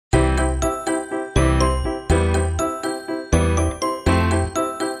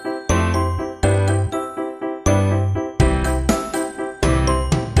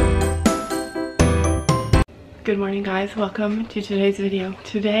Good morning, guys. Welcome to today's video.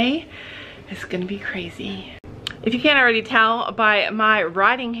 Today is gonna be crazy. If you can't already tell by my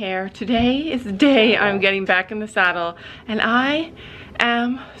riding hair, today is the day I'm getting back in the saddle, and I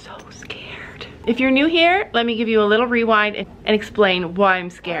am so scared. If you're new here, let me give you a little rewind and explain why I'm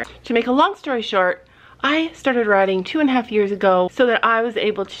scared. To make a long story short, I started riding 2.5 years ago so that I was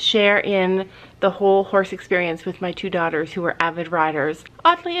able to share in the whole horse experience with my two daughters who were avid riders.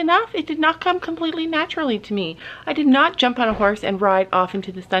 Oddly enough, it did not come completely naturally to me. I did not jump on a horse and ride off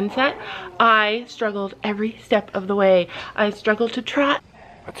into the sunset. I struggled every step of the way. I struggled to trot.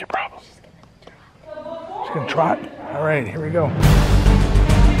 What's your problem? Just gonna trot? All right, here we go.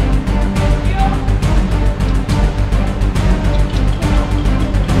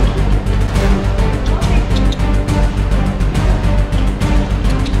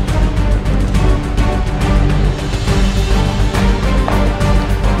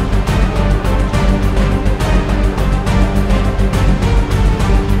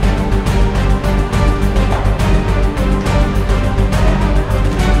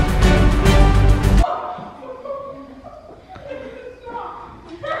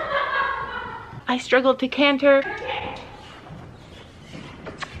 I struggled to canter.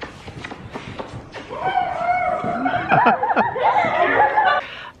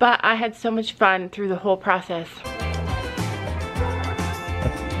 But I had so much fun through the whole process.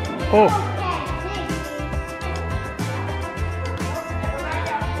 Oh.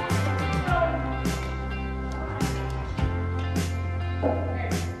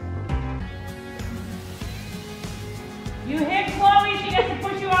 You hit Chloe, she gets to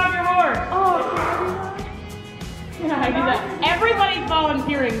push you off your horse. Oh, Yeah, I do that. Everybody's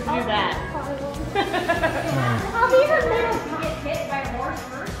volunteering to do that. I'll be the middle. You get hit by a horse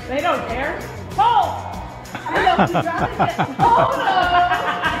first. They don't care. Pull!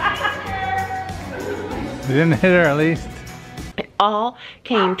 You didn't hit her at least. it all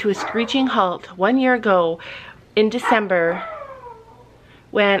came to a screeching halt 1 year ago in December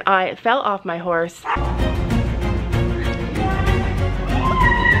when I fell off my horse.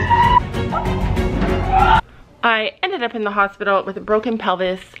 I ended up in the hospital with a broken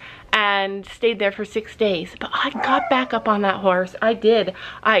pelvis and stayed there for 6 days. But I got back up on that horse. I did.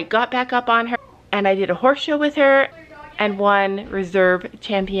 I got back up on her and I did a horse show with her and won reserve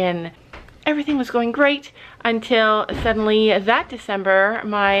champion. Everything was going great until suddenly that December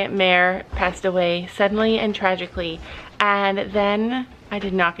my mare passed away suddenly and tragically. And then I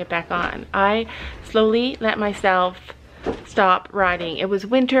did not get back on. I slowly let myself stop riding. It was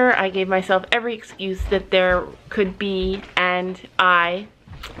winter. I gave myself every excuse that there could be and I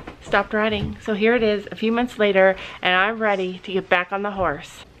stopped riding. So here it is a few months later and I'm ready to get back on the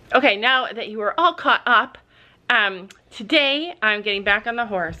horse. Okay, now that you are all caught up, today I'm getting back on the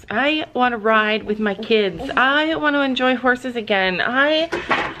horse. I want to ride with my kids. I want to enjoy horses again. I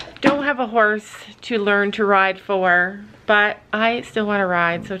don't have a horse to learn to ride for, but I still want to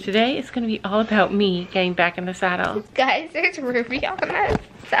ride. So today it's going to be all about me getting back in the saddle. Guys, there's Ruby on that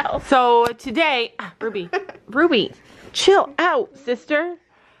cell. So today, Ruby, chill out, sister.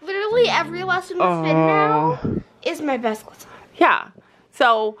 Literally every lesson with Finn now is my best lesson. Yeah.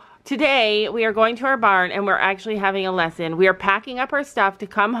 So today we are going to our barn and we're actually having a lesson. We are packing up our stuff to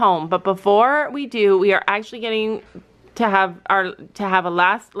come home, but before we do, we are actually getting to have a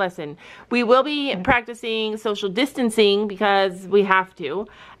last lesson. We will be practicing social distancing because we have to,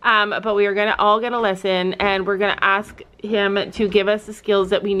 but we are gonna all get a lesson and we're gonna ask him to give us the skills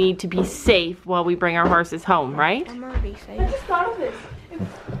that we need to be safe while we bring our horses home, right? I'm already I safe. just thought of this. If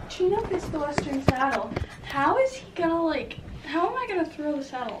Chino gets the Western saddle, how is he gonna how am I gonna throw the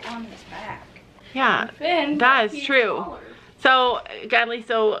saddle on his back? Yeah, Finn, that is he's true. taller. So Gadley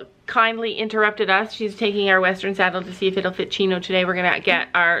so kindly interrupted us. She's taking our Western saddle to see if it'll fit Chino today. We're gonna get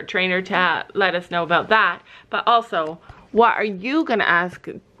our trainer to let us know about that. But also, what are you gonna ask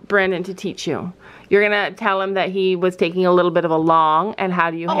Brandon to teach you? You're gonna tell him that he was taking a little bit of a long, and how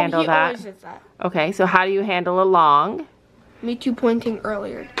do you handle he that? always does that. Okay, so how do you handle a long? Me 2-pointing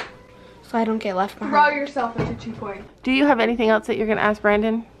earlier, so I don't get left Throw behind. yourself into 2-point. Do you have anything else that you're gonna ask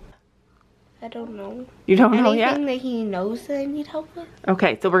Brandon? I don't know. You don't know yet? Anything that he knows that I need help with?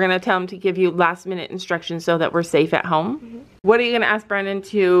 Okay, so we're gonna tell him to give you last minute instructions so that we're safe at home. What are you gonna ask Brandon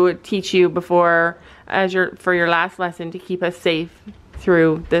to teach you before, for your last lesson to keep us safe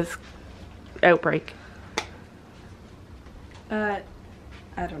through this outbreak? I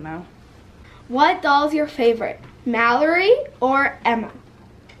don't know. What doll's your favorite? Mallory or Emma?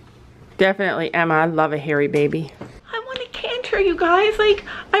 Definitely Emma. I love a hairy baby. I want to canter, you guys. Like,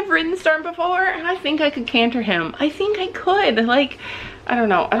 I've ridden Storm before and I think I could canter him. I think I could. Like, I don't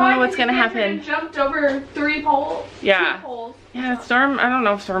know. I don't know what's gonna happen. Jumped over 3 poles. Yeah. 2 poles. Yeah, Storm, I don't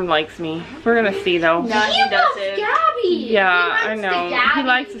know if Storm likes me. We're gonna see though. No, he doesn't. Gabby. Yeah, I know. He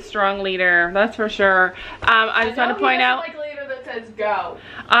likes a strong leader, that's for sure. I just want to point out. Like a leader that says go.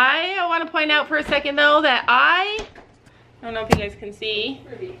 I want to point out for a second though that I don't know if you guys can see.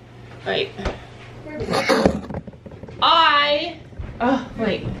 Right. Oh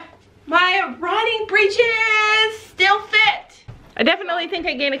wait. My riding breeches still fit. I definitely think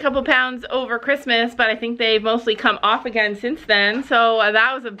I gained a couple pounds over Christmas, but I think they've mostly come off again since then, so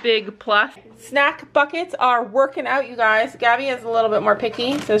that was a big plus. Snack buckets are working out, you guys. Gabby is a little bit more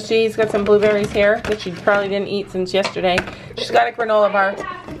picky, so she's got some blueberries here that she probably didn't eat since yesterday. She's got a granola bar.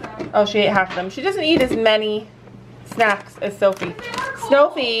 Oh, she ate half of them. She doesn't eat as many snacks as Sophie.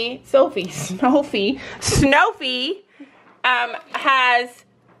 Snowfie has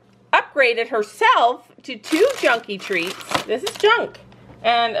upgraded herself to 2 junky treats. This is junk.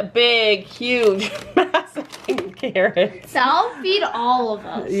 And a big, huge, massive thing of carrots. So I'll feed all of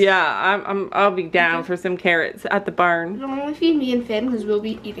us. Yeah, I'll be down for some carrots at the barn. I'm gonna feed me and Finn because we'll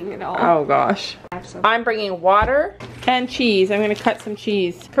be eating it all. Oh gosh. I'm bringing water and cheese. I'm gonna cut some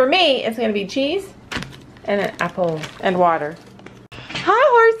cheese. For me, it's gonna be cheese and an apple and water. Hi,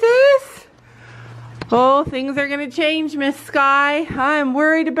 horses. Oh, things are gonna change, Miss Sky. I'm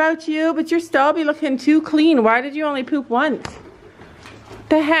worried about you, but your stall be looking too clean. Why did you only poop once?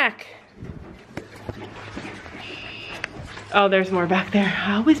 The heck? Oh, there's more back there.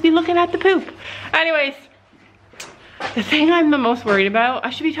 I always be looking at the poop. Anyways, the thing I'm the most worried about, I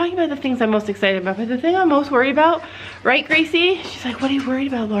should be talking about the things I'm most excited about, but the thing I'm most worried about, right, Gracie? She's like, what are you worried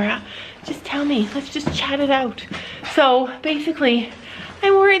about, Laura? Just tell me. Let's just chat it out. So basically,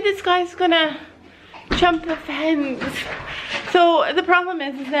 I'm worried this guy's gonna jump the fence. So the problem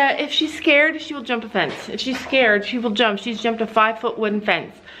is that if she's scared, she will jump a fence. If she's scared, she will jump. She's jumped a 5-foot wooden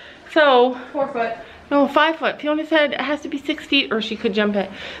fence. So 4 foot. No, 5 foot. Fiona said it has to be 6 feet or she could jump it.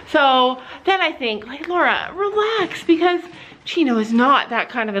 So then I think, like, Laura, relax, because Chino is not that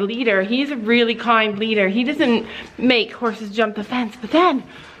kind of a leader. He's a really kind leader. He doesn't make horses jump the fence. But then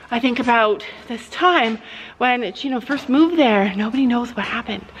I think about this time when Chino first moved there. Nobody knows what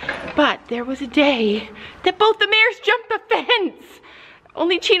happened. But there was a day that both the mares jumped the fence.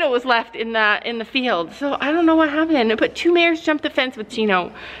 Only Chino was left in the field. So I don't know what happened. But 2 mares jumped the fence with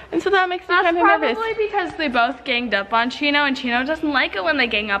Chino. And so that makes me kind of nervous. Probably because they both ganged up on Chino, and Chino doesn't like it when they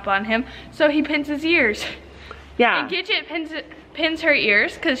gang up on him. So he pins his ears. Yeah. And Gidget pins her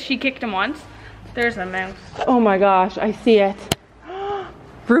ears because she kicked him once. There's a mouse. Oh my gosh, I see it.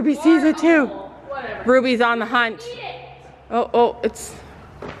 Ruby sees it too. Whatever. Ruby's on the hunt. Oh, it's...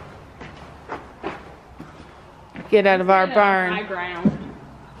 Get out of our barn. High ground.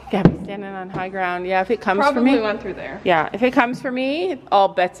 Gabby's standing on high ground. Yeah, if it comes for Probably me. went through there. Yeah, if it comes for me, all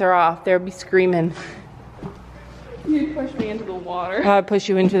bets are off. They'll be screaming. You pushed me into the water. I'll push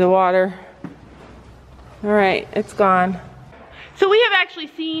you into the water. All right, it's gone. So we have actually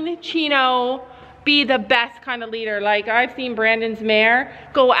seen Chino be the best kind of leader. Like, I've seen Brandon's mare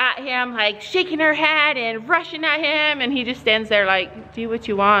go at him, like shaking her head and rushing at him, and he just stands there like, do what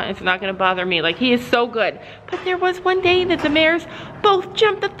you want, it's not gonna bother me. Like, he is so good. But there was one day that the mares both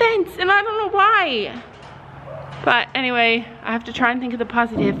jumped the fence, and I don't know why. But anyway, I have to try and think of the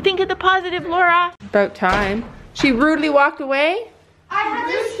positive. Think of the positive, Laura. About time. She rudely walked away? I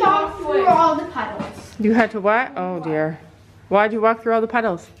had to stop through all the puddles. You had to what? Oh dear. Why'd you walk through all the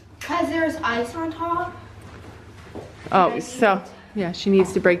puddles? Because there's ice on top. Oh, so, yeah, she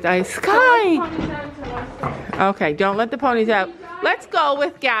needs to break the ice. Sky! Okay, don't let the ponies out. Let's go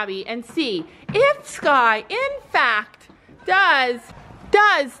with Gabby and see if Sky, in fact, does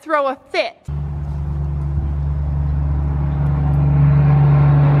throw a fit.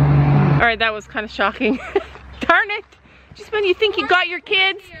 All right, that was kind of shocking. Darn it. Just when you think you got your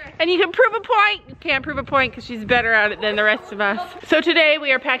kids and you can prove a point, you can't prove a point because she's better at it than the rest of us. So today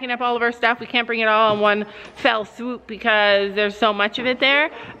we are packing up all of our stuff. We can't bring it all in one fell swoop because there's so much of it there.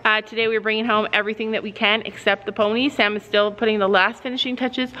 Today we're bringing home everything that we can except the ponies. Sam is still putting the last finishing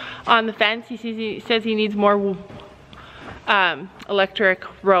touches on the fence. He says he needs more electric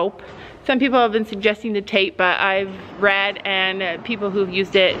rope. Some people have been suggesting the tape, but I've read and people who've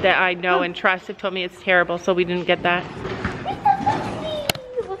used it that I know and trust have told me it's terrible, so we didn't get that.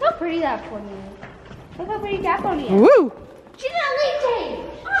 Look how pretty that pony is. Look how pretty that pony is. Woo! She's got a lead chain.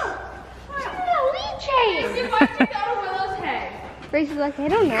 Oh, she's got a lead chain. Why take out Willow's hay? Gracie's like, I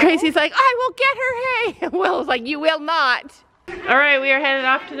don't know. Gracie's like, I will get her hay. Will's like, you will not. All right, we are headed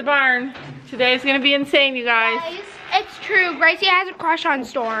off to the barn. Today's gonna be insane, you guys. It's true. Gracie has a crush on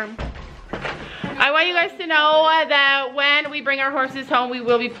Storm. I want you guys to know that when we bring our horses home, we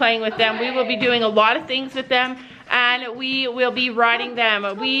will be playing with them. We will be doing a lot of things with them, and we will be riding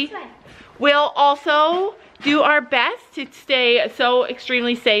them. We will also do our best to stay so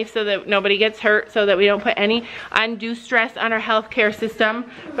extremely safe so that nobody gets hurt, so that we don't put any undue stress on our healthcare system.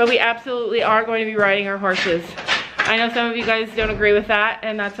 But we absolutely are going to be riding our horses. I know some of you guys don't agree with that,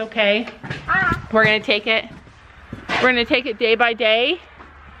 and that's okay. We're gonna take it. We're gonna take it day by day.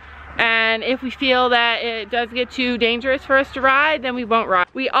 And if we feel that it does get too dangerous for us to ride, then we won't ride.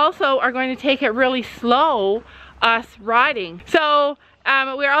 We also are going to take it really slow, us riding. So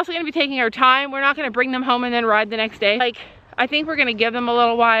we're also going to be taking our time. We're not going to bring them home and then ride the next day. Like, I think we're going to give them a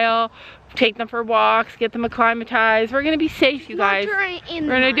little while, take them for walks, get them acclimatized. We're going to be safe, you guys. We're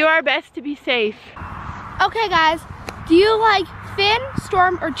going to do our best to be safe. Okay, guys, do you like Finn,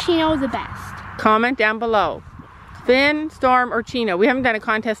 Storm, or Chino the best? Comment down below. Finn, Storm, or Chino. We haven't done a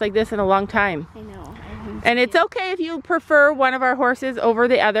contest like this in a long time. I know. And it's okay if you prefer one of our horses over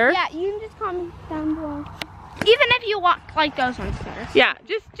the other. Yeah, you can just comment down below. Even if you want like those ones better. Yeah,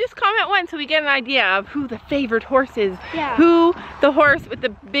 just comment one so we get an idea of who the favorite horse is. Yeah. Who the horse with the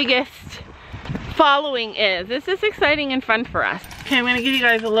biggest following is. This is exciting and fun for us. Okay, I'm gonna give you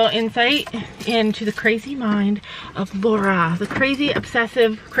guys a little insight into the crazy mind of Laura. The crazy,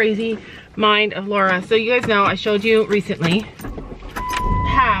 obsessive, crazy mind of Laura. So you guys know I showed you recently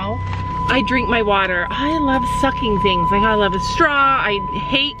how I drink my water. I love sucking things. Like, I love a straw. I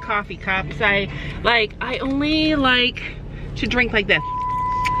hate coffee cups. I only like to drink like this.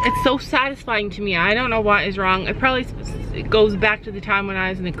 It's so satisfying to me. I don't know what is wrong. It goes back to the time when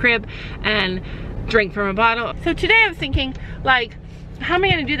I was in the crib and drink from a bottle. So today I was thinking, like, how am I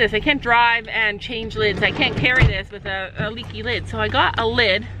gonna do this? I can't drive and change lids. I can't carry this with a leaky lid. So I got a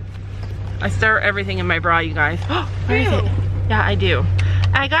lid. I store everything in my bra, you guys. Where is it? Yeah, I do.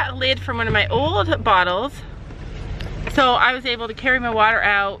 I got a lid from one of my old bottles. So I was able to carry my water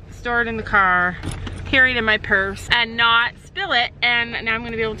out, store it in the car, carry it in my purse, and not spill it. And now I'm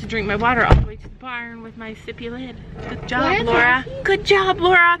gonna be able to drink my water all the way to the barn with my sippy lid. Good job, Laura. Good job,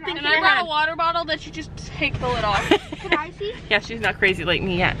 Laura. And I brought a water bottle that you just take the lid off. Can I see? Yeah, she's not crazy like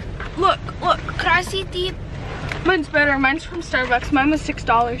me yet. Look. Can I see the... Mine's better. Mine's from Starbucks. Mine was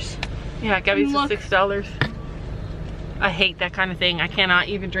 $6. Yeah, Gabby's was $6. I hate that kind of thing. I cannot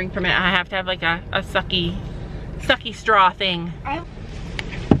even drink from it. I have to have like a sucky straw thing.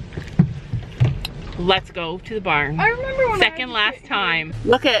 Let's go to the barn. I remember when Second last time.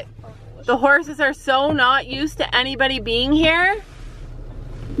 Look at, the horses are so not used to anybody being here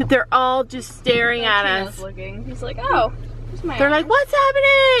that they're all just staring at us. Looking. He's like, oh, here's my They're like, what's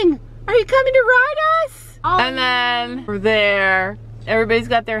happening? Are you coming to ride us? And then we're there. Everybody's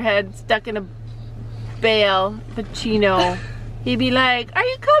got their head stuck in a bale. But Chino, he'd be like, are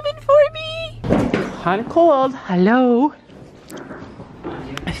you coming for me? Kind of cold. Hello.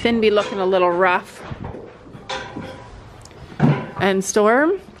 Finn be looking a little rough. And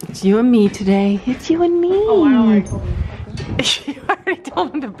Storm, it's you and me today. It's you and me. Oh, I already told him. You already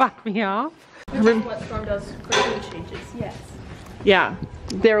told him to back me off. What Storm does, quick lead changes. Yes. Yeah,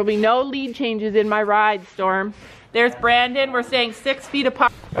 there will be no lead changes in my ride, Storm. There's Brandon. We're staying 6 feet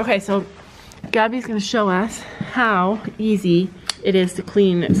apart. Okay, so Gabby's gonna show us how easy it is to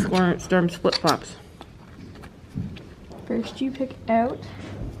clean Storm's flip-flops. First you pick out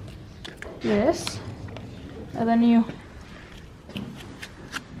this, and then you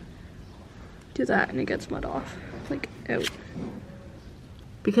do that and it gets mud off, like out.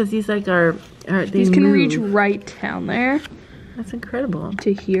 Because these like these can reach right down there. That's incredible.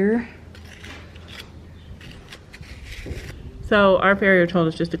 To here. So our farrier told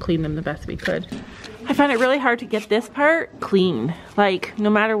us just to clean them the best we could. I find it really hard to get this part clean. Like, no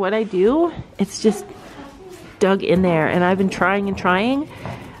matter what I do, it's just dug in there. And I've been trying and trying,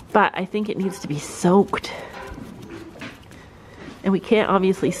 but I think it needs to be soaked. And we can't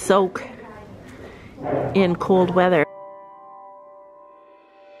obviously soak in cold weather.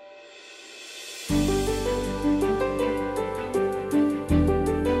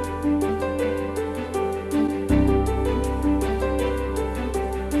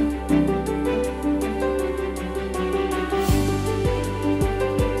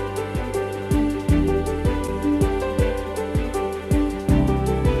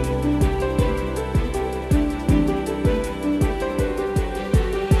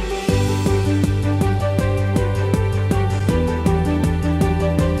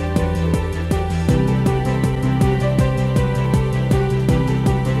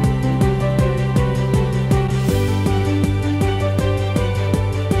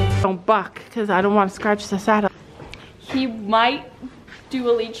 Don't buck, because I don't want to scratch the saddle. He might do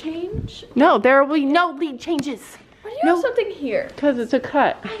a lead change? No, there will be no lead changes. Why do you have something here? Because it's a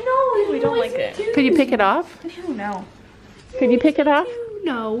cut. I know, we don't like it. Could you pick it off? No. Could you pick it off?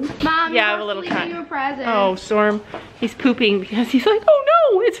 No. Mom, Yeah, I have a little cut. you a present. Oh, Storm, he's pooping because he's like,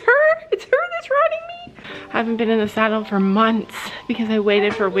 oh no, it's her. It's her that's riding me. I haven't been in the saddle for months because I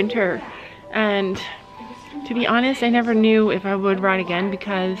waited for winter. And to be honest, I never knew if I would ride again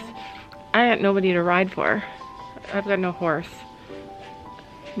because I had nobody to ride for. I've got no horse.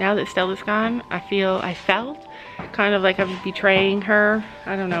 Now that Stella's gone, I felt kind of like I'm betraying her.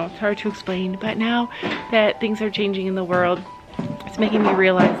 I don't know, it's hard to explain. But now that things are changing in the world, it's making me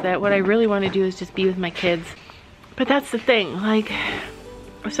realize that what I really want to do is just be with my kids. But that's the thing, like,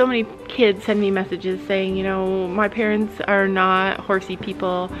 so many kids send me messages saying, you know, my parents are not horsey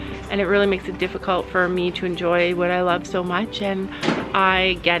people and it really makes it difficult for me to enjoy what I love so much. And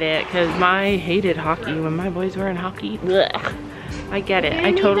I get it, because I hated hockey when my boys were in hockey. Ugh. I get it,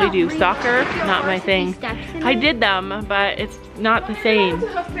 I totally do. Soccer, not my thing. I did them, but it's not the same. To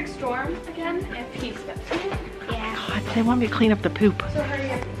hoof pick Storm again if he steps in it. God, they want me to clean up the poop. So hurry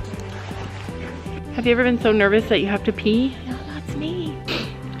up. Have you ever been so nervous that you have to pee? No, that's me.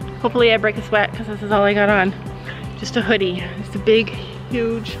 Hopefully I break a sweat because this is all I got on. Just a hoodie. It's a big,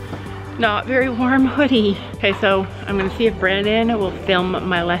 huge, not very warm hoodie. Okay, so I'm gonna see if Brandon will film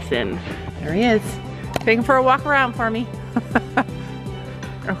my lesson. There he is. Take him for a walk around for me.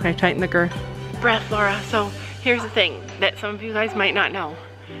 Okay, tighten the girth. Breath, Laura. So here's the thing that some of you guys might not know.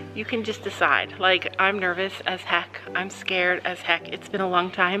 You can just decide. Like, I'm nervous as heck. I'm scared as heck. It's been a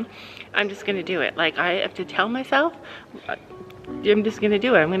long time. I'm just gonna do it. Like, I have to tell myself, I'm just gonna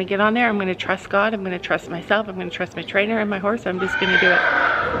do it. I'm gonna get on there. I'm gonna trust God. I'm gonna trust myself. I'm gonna trust my trainer and my horse. I'm just gonna do it.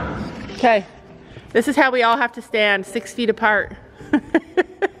 Okay, this is how we all have to stand, 6 feet apart.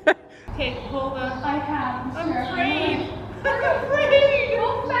 Okay, hold on. I have. I'm afraid. I'm afraid.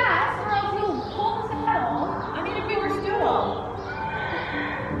 Go fast or else you'll pull the saddle. I need a bigger stool.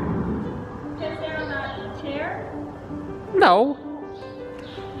 Can I stand on that chair? No.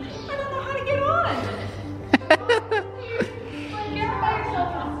 I don't know how to get on. Like, get by yourself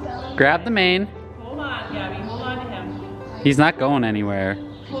on, Stella. Grab the mane. Hold on, Gabby. Hold on to him. He's not going anywhere.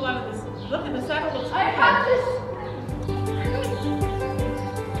 Hold on to this. Look at the saddle looks I have this.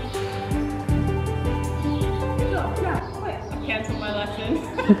 Cancel my lesson.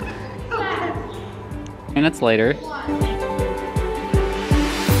 Minutes later. One.